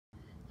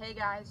Hey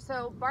guys,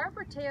 so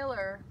Barbara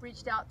Taylor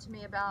reached out to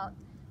me about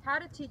how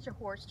to teach a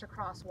horse to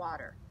cross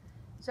water.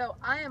 So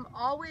I am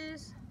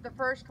always the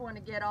first one to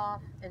get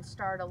off and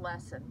start a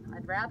lesson.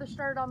 I'd rather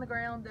start on the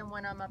ground than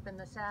when I'm up in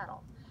the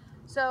saddle.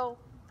 So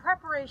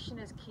preparation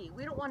is key.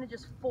 We don't want to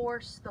just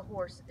force the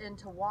horse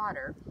into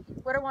water.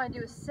 What I want to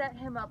do is set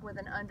him up with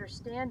an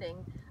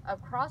understanding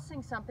of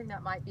crossing something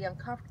that might be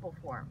uncomfortable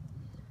for him.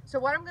 So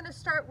what I'm going to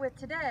start with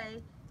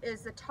today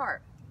is the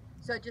tarp.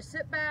 So just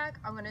sit back,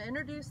 I'm going to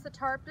introduce the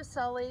tarp to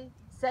Sully,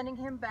 sending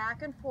him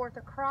back and forth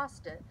across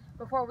it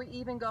before we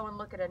even go and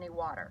look at any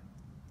water.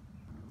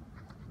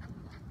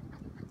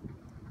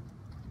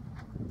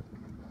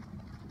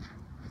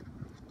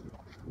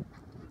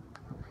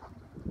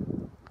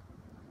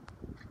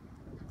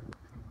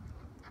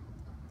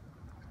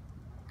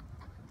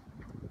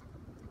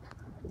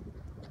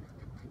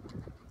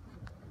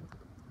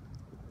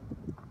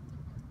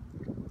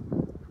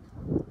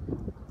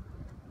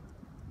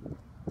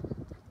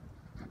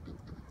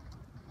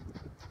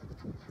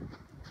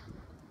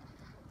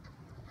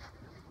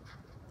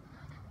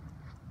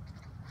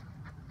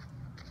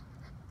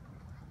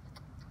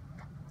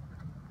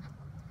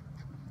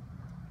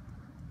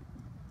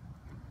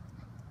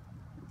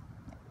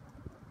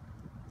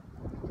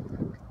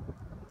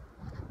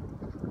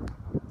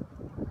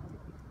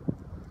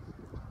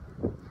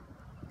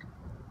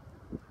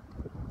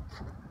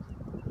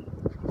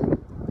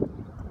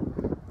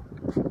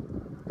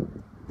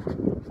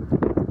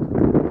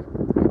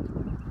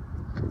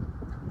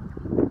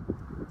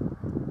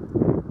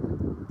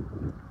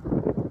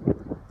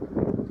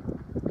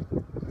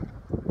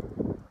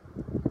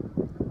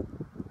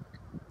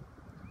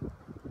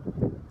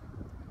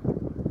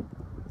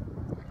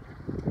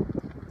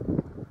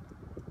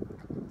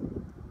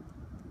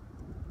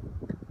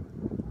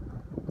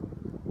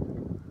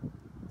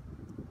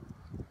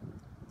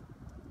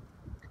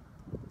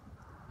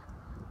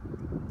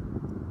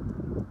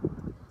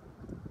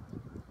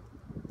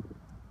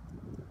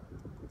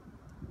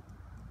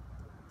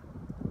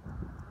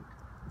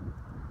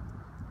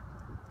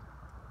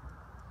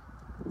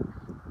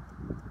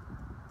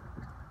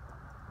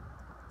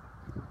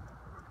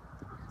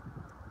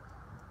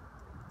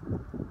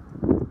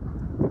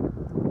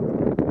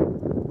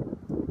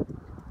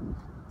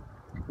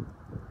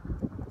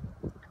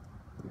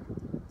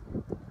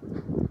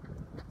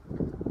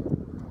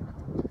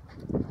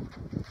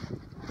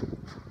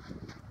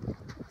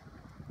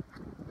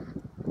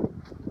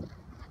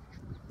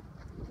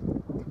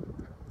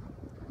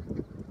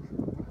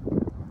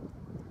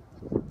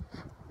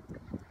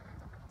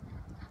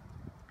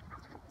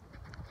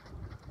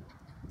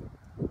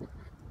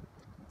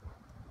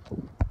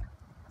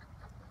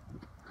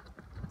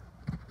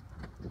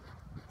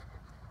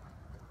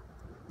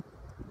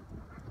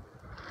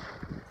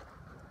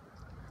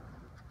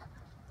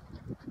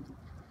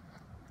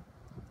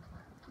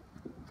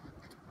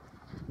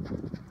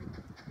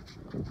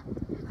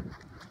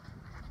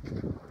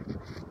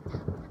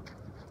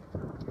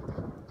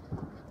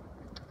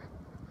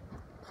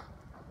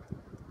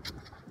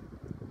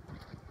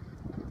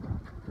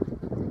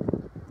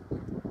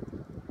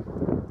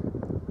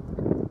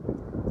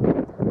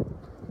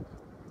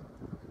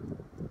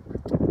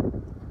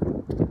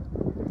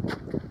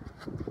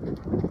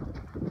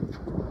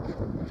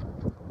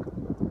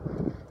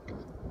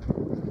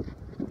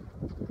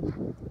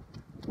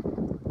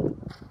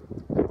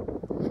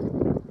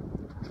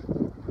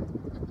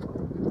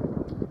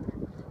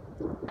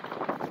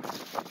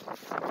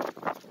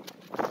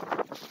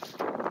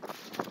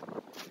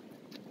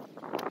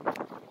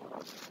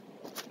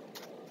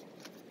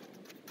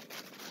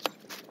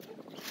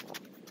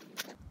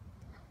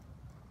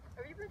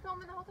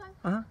 Filming the whole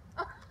time?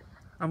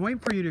 I'm waiting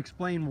for you to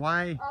explain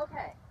why.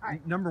 Okay, all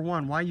right. Number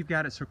one, why you've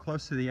got it so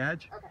close to the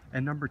edge, Okay.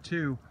 and number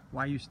two,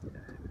 why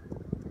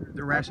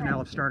the rationale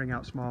of starting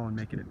out small and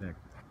making it big.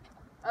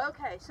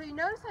 Okay, so you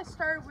notice I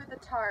started with the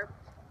tarp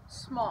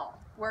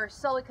small, where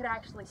Sully could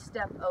actually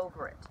step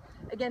over it.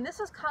 Again, this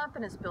is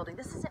confidence building.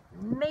 This isn't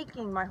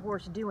making my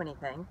horse do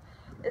anything.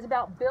 It's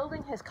about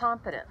building his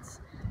confidence.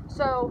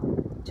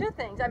 So, two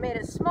things. I made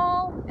it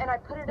small and I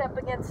put it up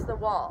against the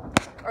wall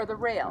or the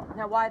rail.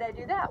 Now, why did I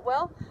do that?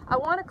 Well, I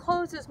want to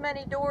close as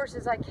many doors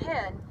as I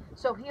can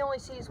so he only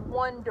sees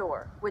one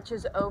door, which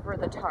is over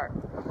the tarp.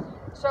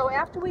 So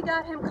after we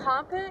got him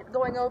confident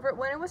going over it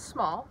when it was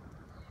small,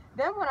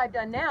 then what I've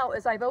done now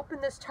is I've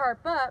opened this tarp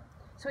up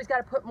so he's got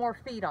to put more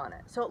feet on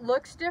it. So it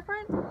looks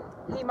different.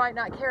 He might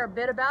not care a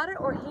bit about it,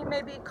 or he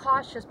may be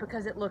cautious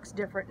because it looks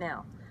different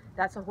now.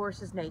 That's a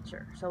horse's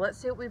nature. So let's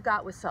see what we've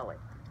got with Sully.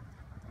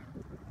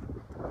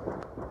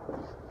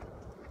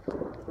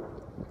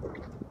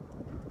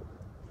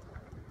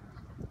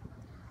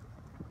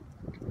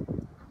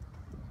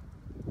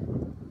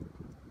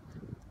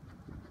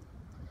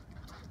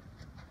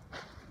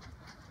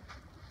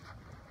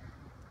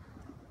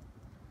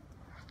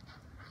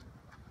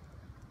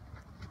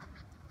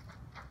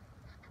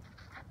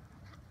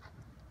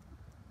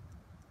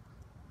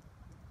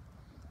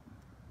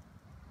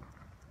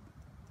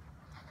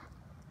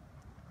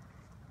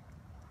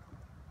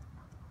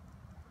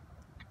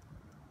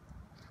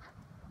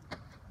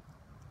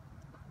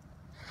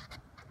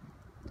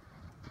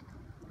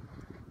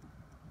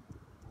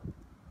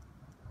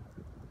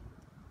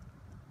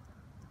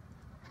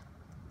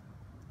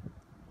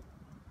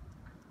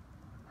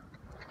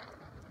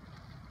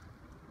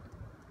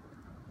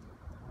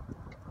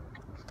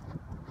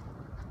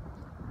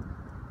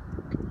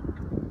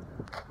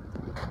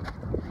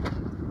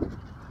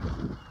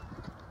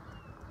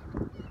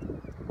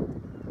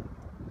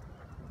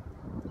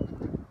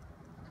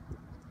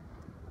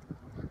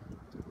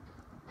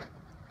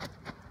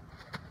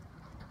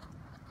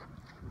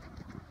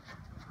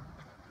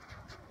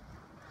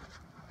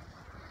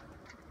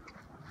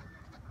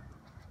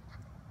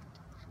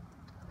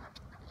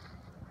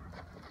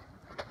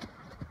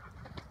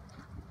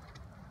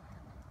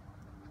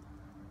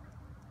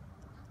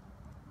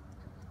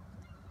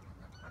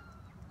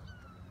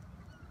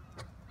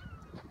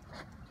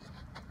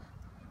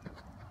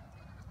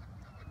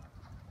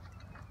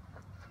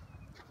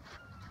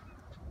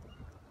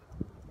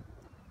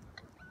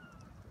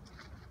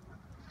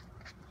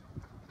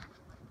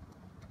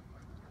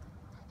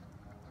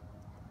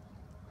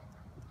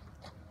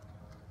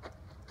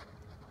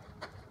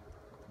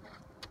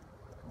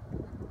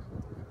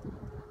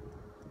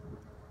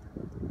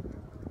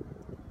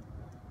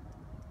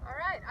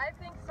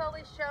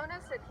 Sully's shown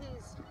us that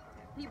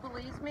he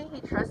believes me,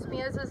 he trusts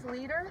me as his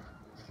leader.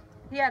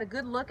 He had a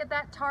good look at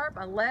that tarp,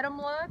 I let him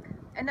look,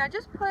 and I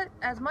just put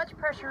as much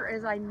pressure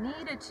as I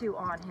needed to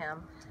on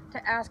him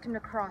to ask him to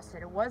cross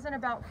it. It wasn't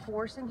about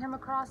forcing him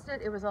across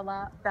it, it was a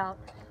lot about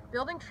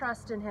building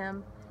trust in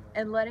him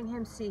and letting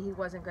him see he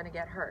wasn't going to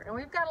get hurt. And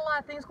we've got a lot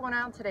of things going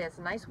on today. It's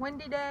a nice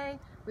windy day,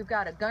 we've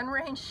got a gun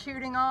range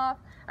shooting off,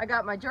 I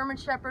got my German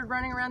Shepherd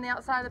running around the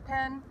outside of the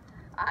pen.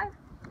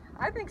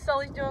 I think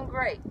Sully's doing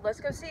great.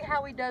 Let's go see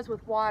how he does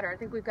with water. I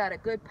think we've got a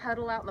good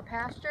puddle out in the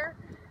pasture,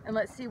 and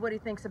let's see what he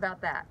thinks about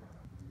that.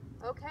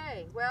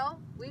 Okay, well,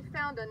 we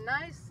found a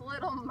nice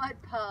little mud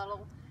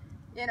puddle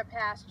in a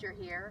pasture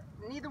here.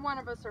 Neither one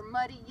of us are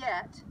muddy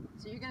yet,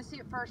 so you're going to see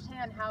it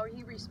firsthand how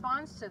he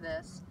responds to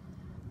this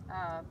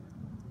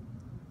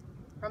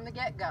from the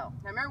get-go.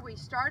 Now remember, we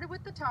started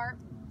with the tarp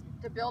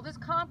to build his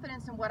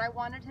confidence in what I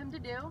wanted him to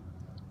do.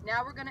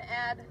 Now we're going to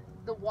add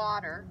the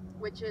water,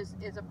 which is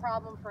a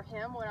problem for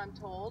him, what I'm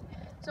told.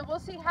 So we'll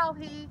see how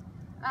he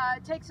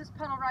takes his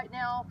puddle right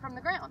now from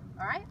the ground.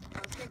 All right,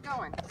 let's get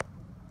going.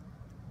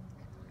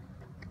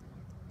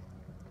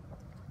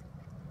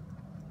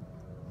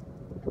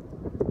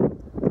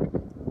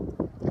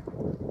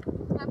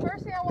 The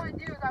first thing I want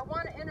to do is I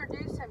want to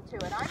introduce him to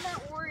it. I'm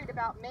not worried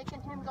about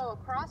making him go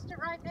across it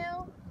right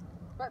now,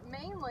 but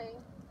mainly,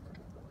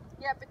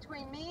 yeah,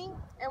 between me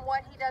and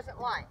what he doesn't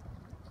like.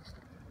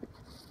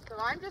 So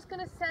I'm just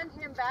going to send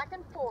him back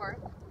and forth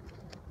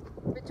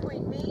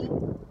between me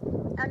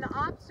and the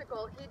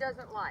obstacle he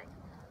doesn't like.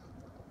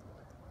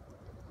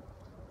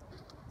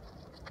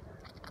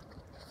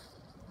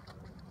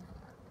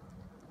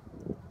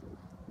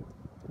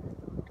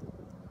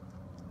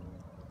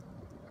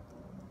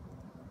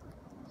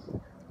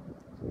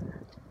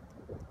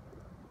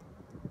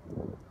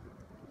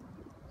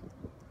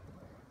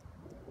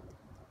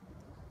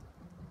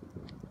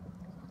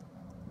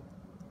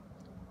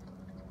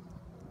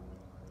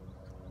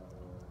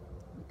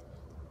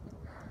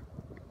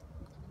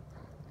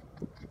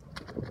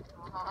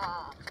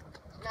 Ah,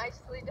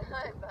 nicely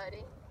done,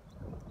 buddy.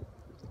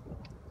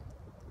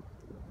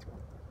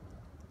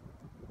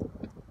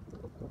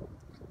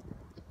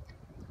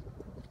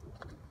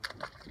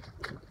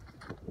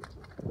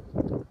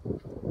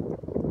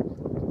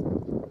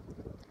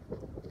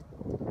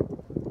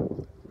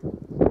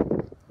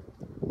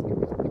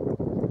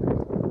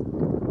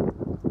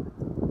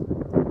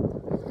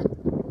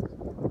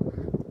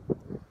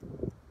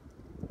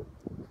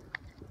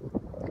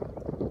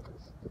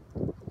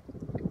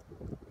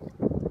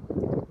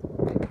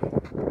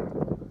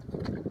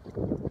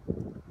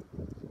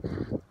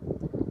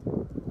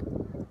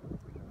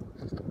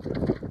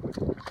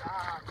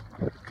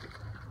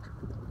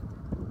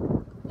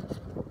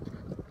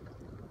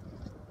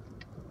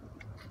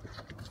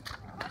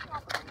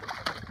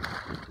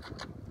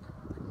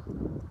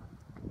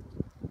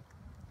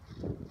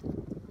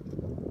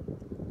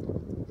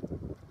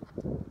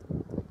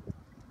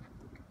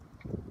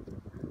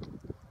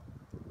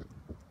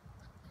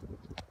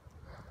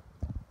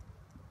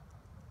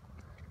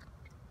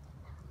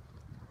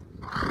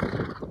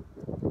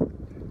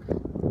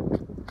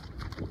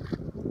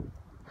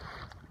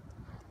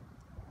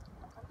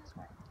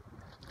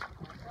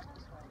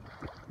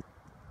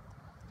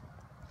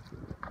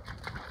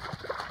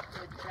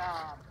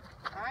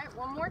 All right,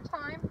 one more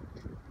time.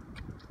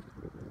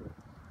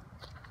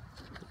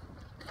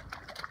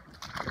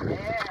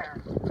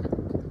 There.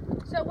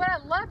 So what I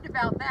loved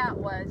about that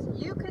was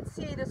you could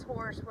see this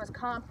horse was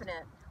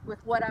confident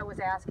with what I was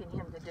asking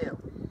him to do.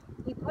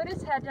 He put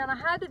his head down. I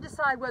had to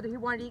decide whether he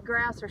wanted to eat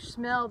grass or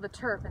smell the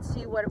turf and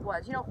see what it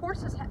was. You know,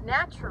 horses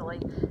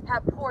naturally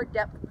have poor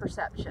depth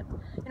perception.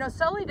 You know,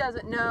 Sully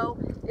doesn't know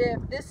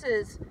if this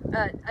is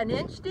an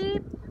inch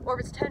deep or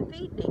if it's 10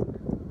 feet deep.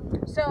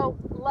 So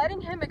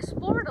letting him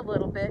explore it a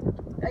little bit,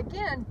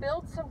 again,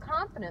 builds some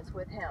confidence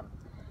with him.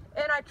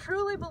 And I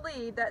truly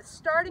believe that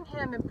starting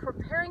him and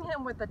preparing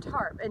him with the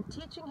tarp and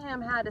teaching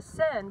him how to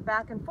send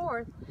back and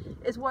forth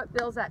is what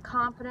builds that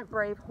confident,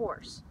 brave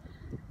horse.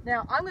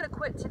 Now, I'm going to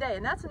quit today,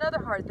 and that's another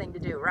hard thing to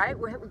do, right?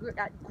 We've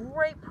got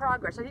great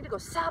progress. I need to go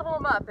saddle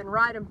him up and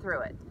ride him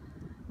through it.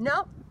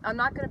 Nope, I'm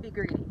not going to be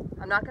greedy.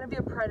 I'm not going to be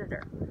a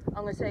predator.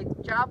 I'm going to say,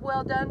 job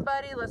well done,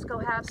 buddy. Let's go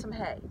have some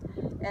hay.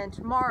 And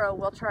tomorrow,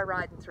 we'll try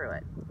riding through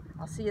it.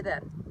 I'll see you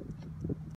then.